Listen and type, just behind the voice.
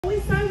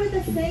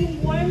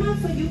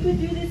could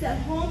do this at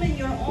home in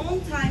your own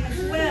time as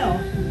well.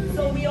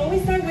 So we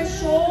always start with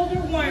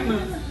shoulder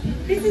warm-ups.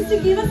 This is to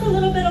give us a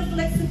little bit of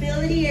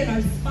flexibility in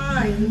our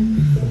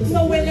spine.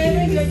 So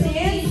whenever you're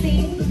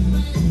dancing,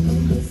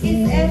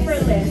 it's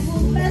effortless.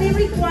 But it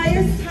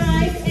requires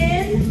time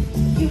and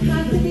you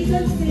have to be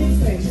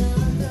consistent.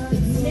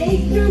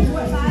 Make your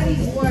body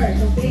work,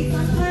 okay?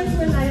 Sometimes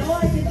we're like, oh,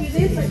 I can do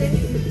this, but then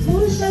if you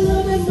push a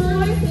little bit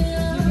more, you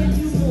can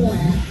do more.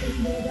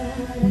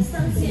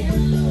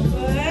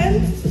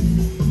 Good.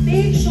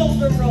 Big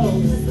shoulder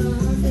rolls.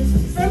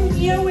 From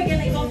here, we're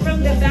going to go from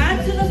the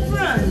back to the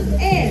front.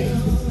 And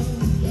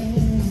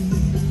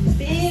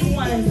big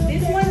ones.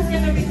 This one's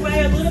going to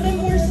require a little bit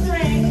more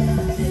strength.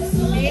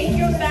 Make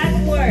your back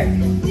work.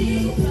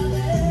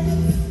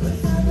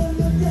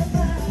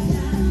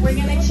 We're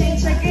going to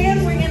change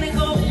again. We're going to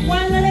go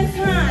one at a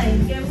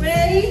time. Get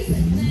ready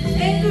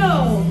and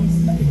go.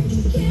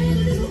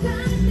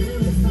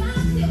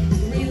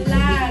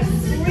 Relax.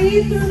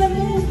 Breathe through the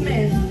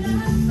movement.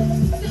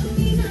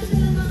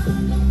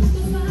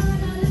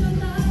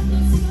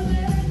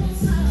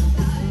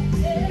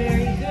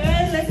 Very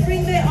good. Let's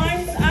bring the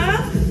arms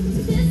up.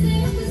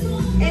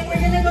 And we're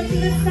going to go to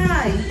the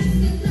side.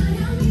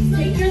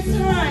 Take your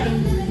time.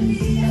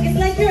 It's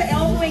like you're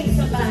elbowing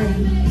somebody.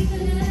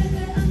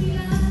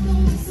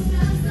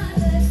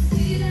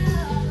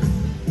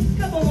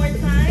 Couple more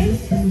times.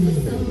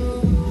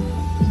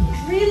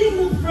 Really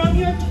move from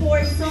your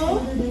torso.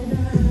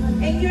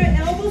 And your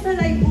elbows are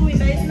like moving,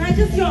 but it's not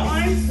just your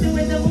arms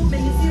doing the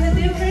movement. You see the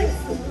difference?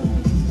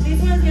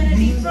 This one's going to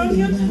be from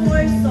your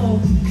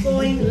torso,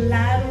 going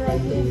lateral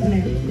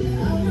movement.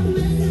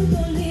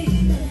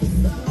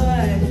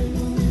 Good.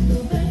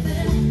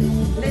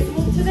 Let's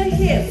move to the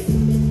hips.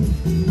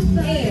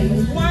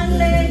 In, one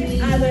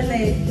leg, other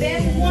leg.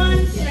 Bend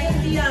one,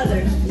 straighten the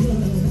other.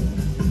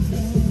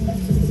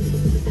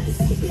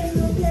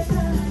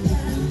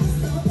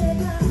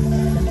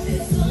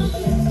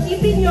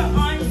 Keeping your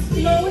arms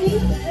floating.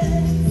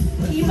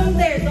 Keep them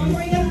there. Don't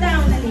bring them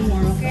down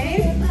anymore,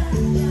 okay?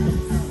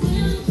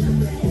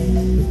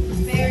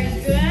 Very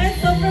good.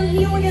 So from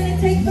here, we're going to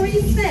take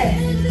 3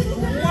 steps.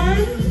 1,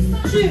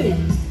 2,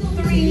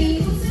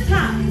 3,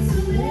 top.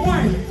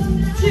 1,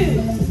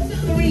 2,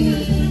 3,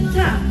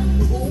 top.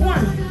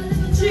 1,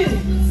 2,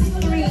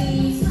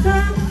 3,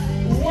 top.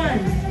 1,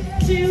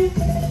 2,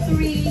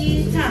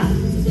 3, top.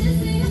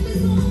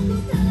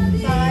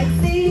 5,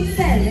 6,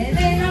 7,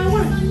 and now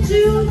 1,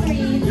 2,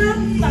 3, top.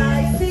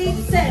 5, 6,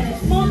 7.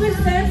 Smaller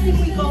steps if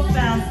we go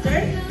faster.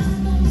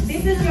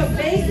 This is your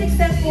basic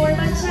step for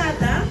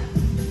bachata.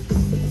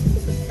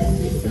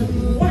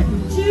 1,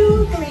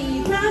 2,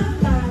 3, top.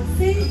 5,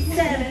 6,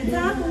 7,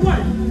 top. 1,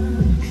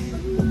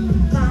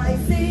 5,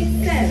 6,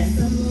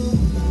 7.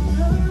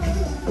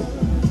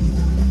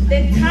 The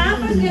top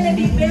is going to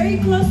be very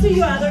close to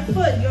your other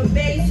foot, your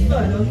base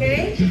foot,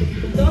 okay?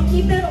 Don't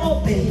keep it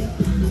open.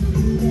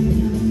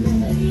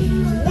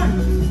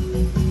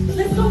 1.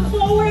 Let's go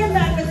forward and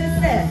back with the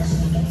steps.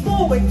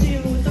 Forward,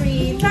 2,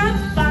 3, top.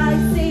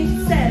 5,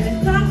 6,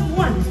 7, top.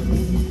 1.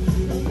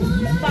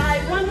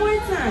 5, one more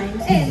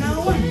time. And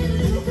now 1.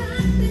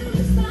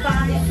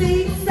 5,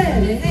 6,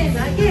 7, and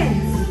again.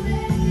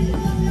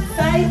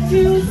 Side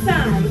to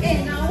side,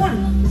 and now 1.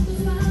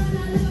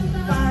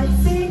 5,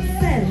 6,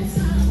 7,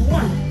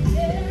 1.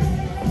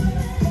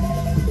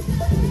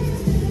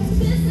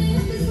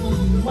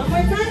 One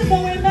more time,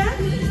 forward, back.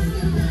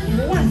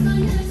 1.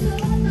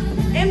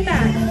 And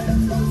back.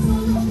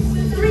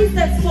 3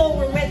 steps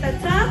forward with the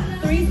top,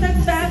 3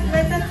 steps back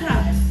with the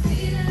top.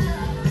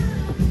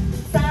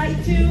 Side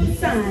to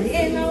side,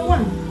 and now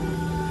 1.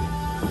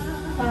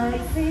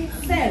 5,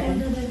 6,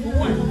 7,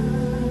 1.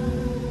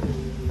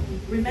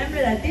 Remember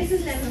that this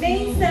is the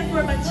main step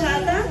for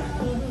bachata.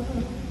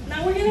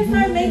 Now we're going to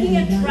start making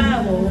it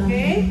travel,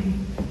 okay?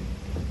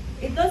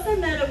 It doesn't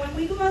matter. When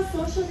we go out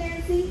social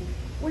dancing,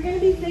 we're going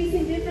to be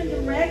facing different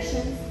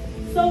directions.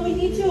 So we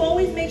need to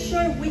always make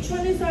sure which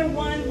one is our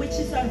 1, which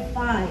is our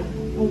 5,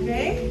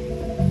 okay?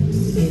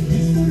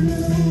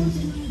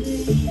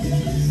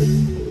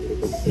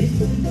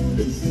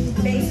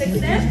 Basic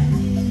step.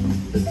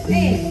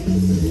 And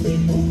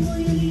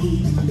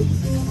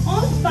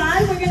on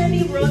 5, we're going to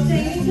be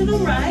rotating to the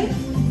right.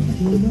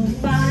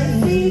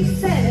 5, 6,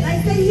 7.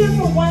 I stay here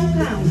for 1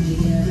 count.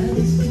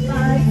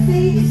 5,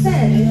 6,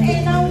 7.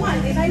 And now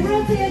 1. If I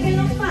rotate again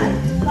on 5.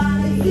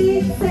 5,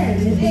 6,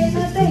 7. And a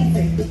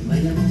basic.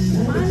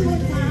 1 more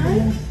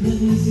time.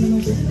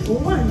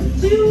 1,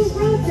 2,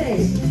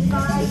 rotate.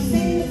 5,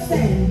 6,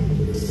 7.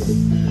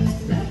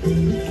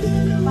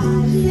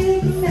 5,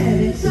 6,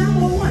 7.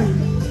 Travel 1.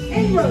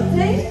 And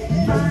rotate.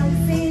 5,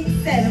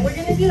 6, 7. We're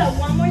going to do that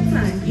one more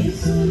time.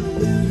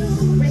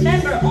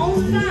 Remember,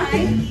 on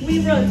 5, we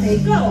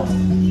rotate. Go.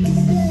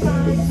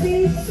 5,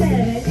 6, 7,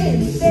 and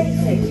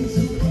basic.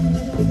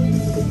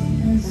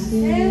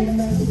 And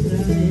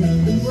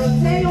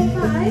rotate on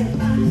 5,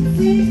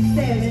 6,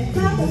 7,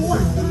 top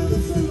 1.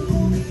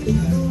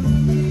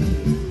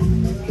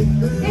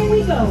 And we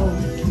go.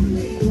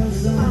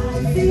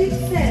 5, 6,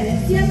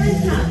 7, tierra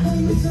top.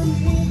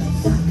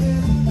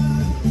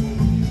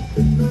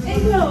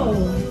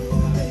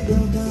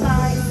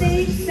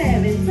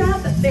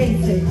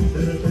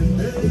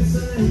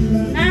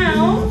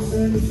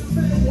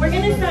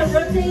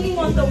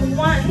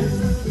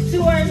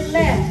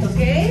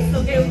 Okay, so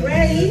get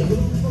ready.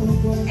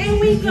 And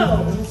we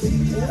go.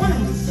 1,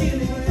 2,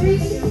 3,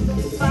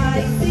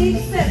 5,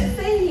 6, 7.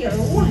 Stay here.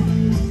 1,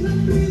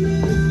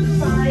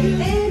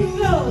 5, and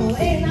go.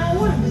 And now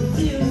 1,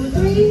 2,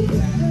 3,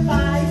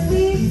 5,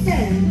 6,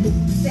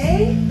 10.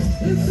 Stay.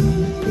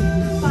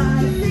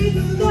 5,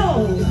 6,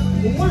 go.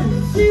 1,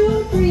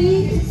 2,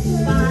 3,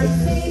 5,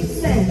 6,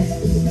 7.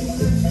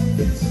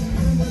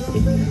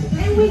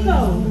 And we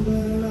go.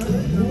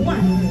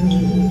 1.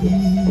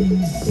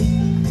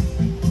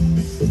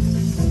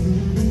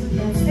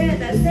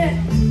 That's it.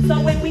 So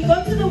when we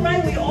go to the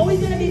right, we're always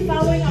going to be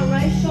following our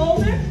right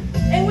shoulder.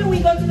 And when we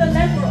go to the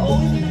left, we're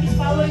always going to be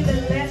following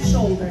the left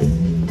shoulder.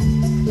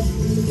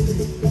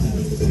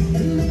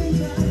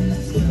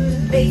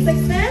 Basic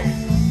step.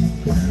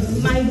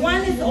 My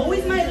 1 is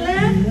always my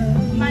left.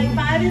 My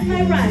 5 is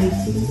my right.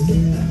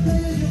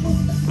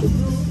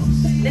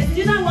 Let's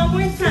do that one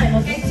more time,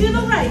 okay? To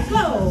the right,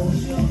 go.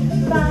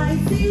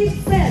 5,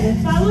 6,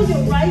 7. Follow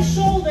your right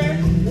shoulder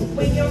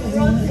when you're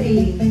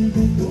rotating.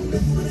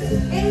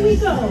 And we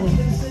go.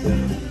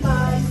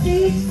 5,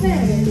 6,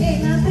 7.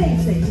 And now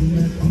basic.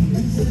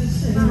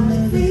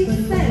 5,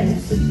 6, 7.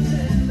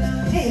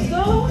 And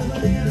go.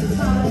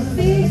 5,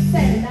 6,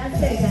 7.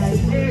 That's it, guys.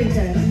 Very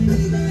good.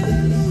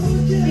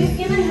 This is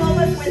gonna help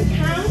us with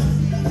count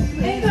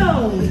and go.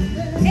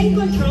 And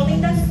controlling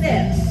the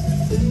steps.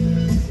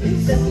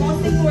 The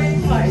most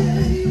important part.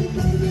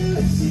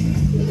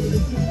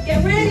 Get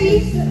ready.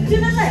 To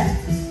the left.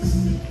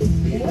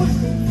 1,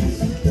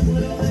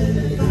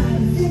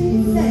 5, 6,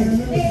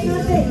 7. And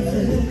now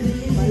basic.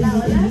 Hola,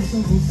 hola.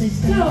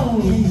 Go.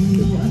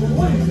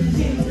 1,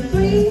 2,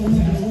 3,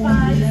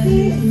 5,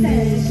 6,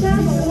 7.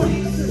 Shuffle. 1,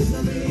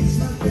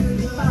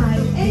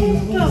 5, and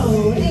go.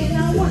 And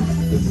now 1,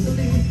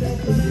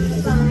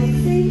 5,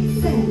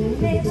 6,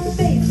 7. And now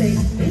basic.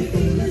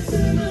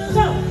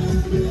 Go.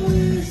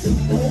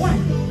 1,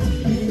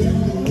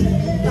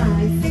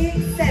 5, 6,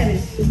 7.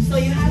 So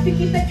you have to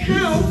keep the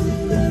count.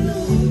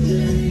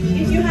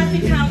 If you have to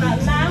count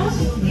out loud,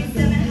 it's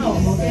gonna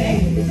help, okay?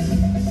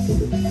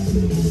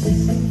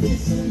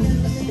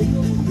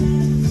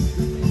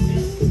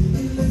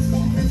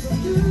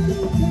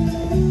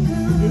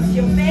 It's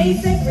your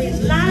basic,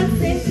 relax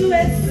into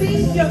it,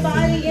 sink your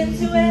body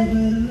into it.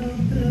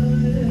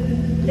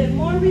 The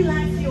more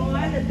relaxed you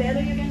are, the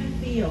better you're gonna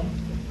feel.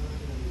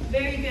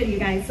 Very good, you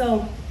guys.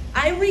 So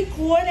I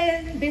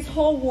recorded this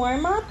whole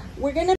warm-up. We're gonna